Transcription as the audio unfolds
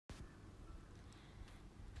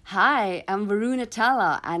Hi, I'm Varuna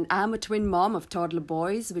Tala, and I'm a twin mom of toddler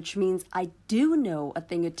boys, which means I do know a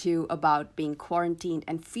thing or two about being quarantined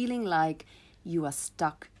and feeling like you are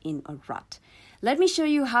stuck in a rut. Let me show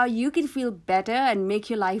you how you can feel better and make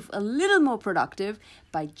your life a little more productive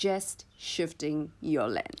by just shifting your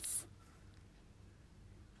lens.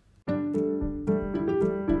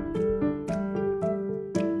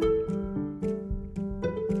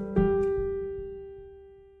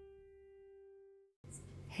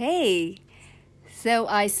 Hey! So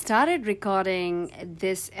I started recording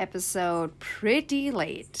this episode pretty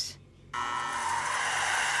late.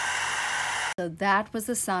 So that was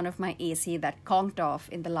the sound of my AC that conked off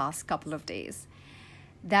in the last couple of days.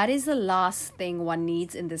 That is the last thing one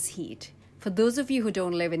needs in this heat. For those of you who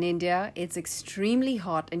don't live in India, it's extremely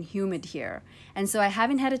hot and humid here. And so I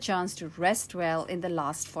haven't had a chance to rest well in the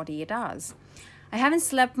last 48 hours. I haven't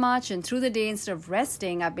slept much, and through the day instead of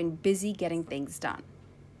resting, I've been busy getting things done.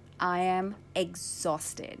 I am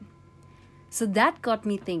exhausted. So that got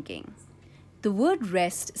me thinking. The word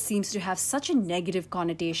rest seems to have such a negative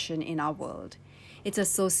connotation in our world. It's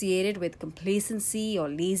associated with complacency or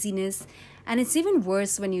laziness, and it's even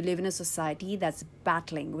worse when you live in a society that's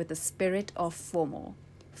battling with the spirit of FOMO,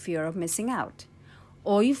 fear of missing out.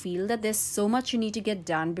 Or you feel that there's so much you need to get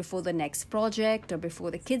done before the next project or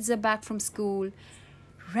before the kids are back from school.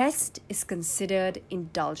 Rest is considered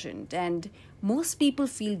indulgent, and most people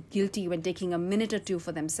feel guilty when taking a minute or two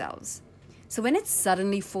for themselves. So when it's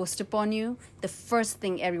suddenly forced upon you, the first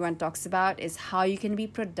thing everyone talks about is how you can be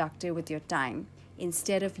productive with your time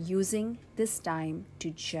instead of using this time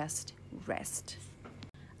to just rest.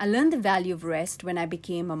 I learned the value of rest when I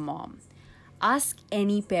became a mom. Ask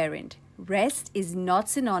any parent. Rest is not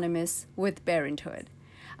synonymous with parenthood.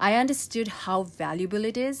 I understood how valuable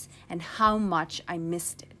it is and how much I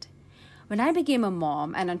missed it. When I became a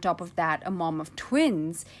mom, and on top of that, a mom of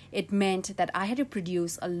twins, it meant that I had to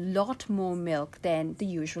produce a lot more milk than the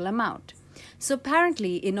usual amount. So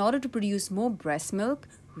apparently, in order to produce more breast milk,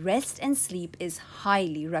 rest and sleep is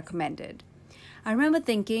highly recommended. I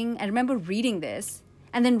remember reading this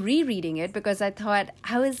and then rereading it because I thought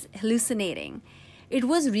I was hallucinating. It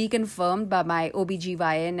was reconfirmed by my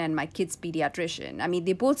OBGYN and my kids' pediatrician. I mean,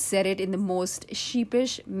 they both said it in the most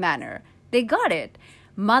sheepish manner. They got it.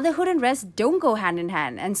 Motherhood and rest don't go hand in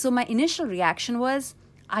hand. And so my initial reaction was,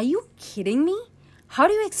 are you kidding me? How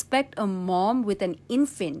do you expect a mom with an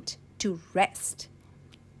infant to rest?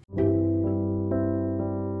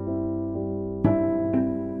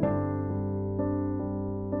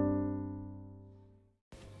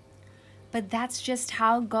 But that's just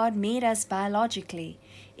how God made us biologically.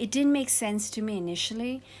 It didn't make sense to me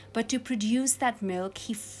initially, but to produce that milk,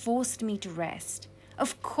 He forced me to rest.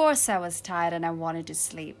 Of course I was tired and I wanted to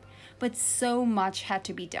sleep, but so much had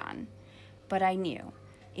to be done. But I knew,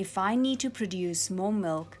 if I need to produce more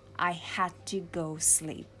milk, I had to go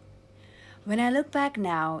sleep. When I look back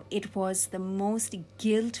now, it was the most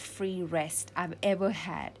guilt-free rest I've ever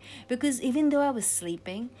had, because even though I was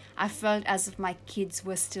sleeping, I felt as if my kids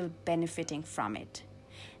were still benefiting from it.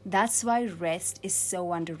 That's why rest is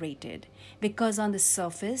so underrated, because on the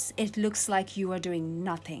surface, it looks like you are doing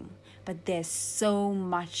nothing, but there's so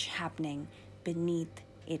much happening beneath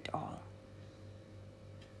it all.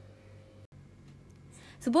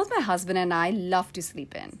 So both my husband and I love to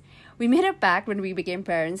sleep in. We made a pact when we became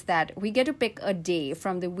parents that we get to pick a day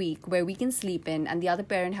from the week where we can sleep in, and the other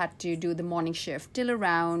parent had to do the morning shift till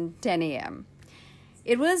around 10 a.m.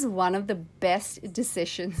 It was one of the best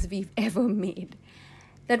decisions we've ever made.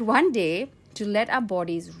 That one day, to let our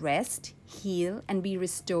bodies rest, heal, and be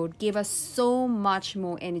restored gave us so much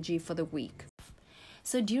more energy for the week.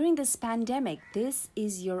 So during this pandemic, this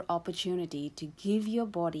is your opportunity to give your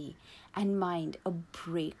body and mind a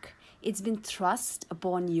break. It's been thrust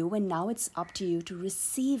upon you, and now it's up to you to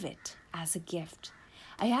receive it as a gift.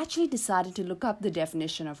 I actually decided to look up the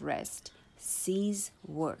definition of rest: cease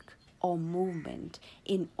work or movement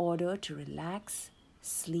in order to relax,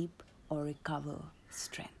 sleep, or recover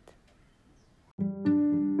strength.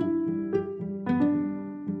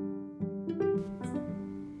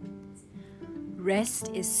 Rest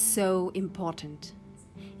is so important.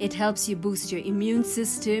 It helps you boost your immune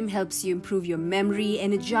system, helps you improve your memory,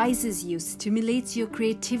 energizes you, stimulates your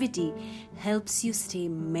creativity, helps you stay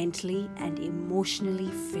mentally and emotionally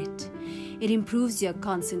fit. It improves your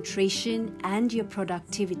concentration and your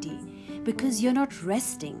productivity because you're not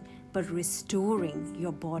resting but restoring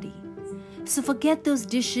your body. So forget those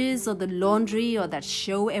dishes or the laundry or that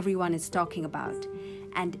show everyone is talking about,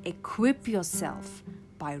 and equip yourself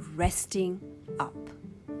by resting up.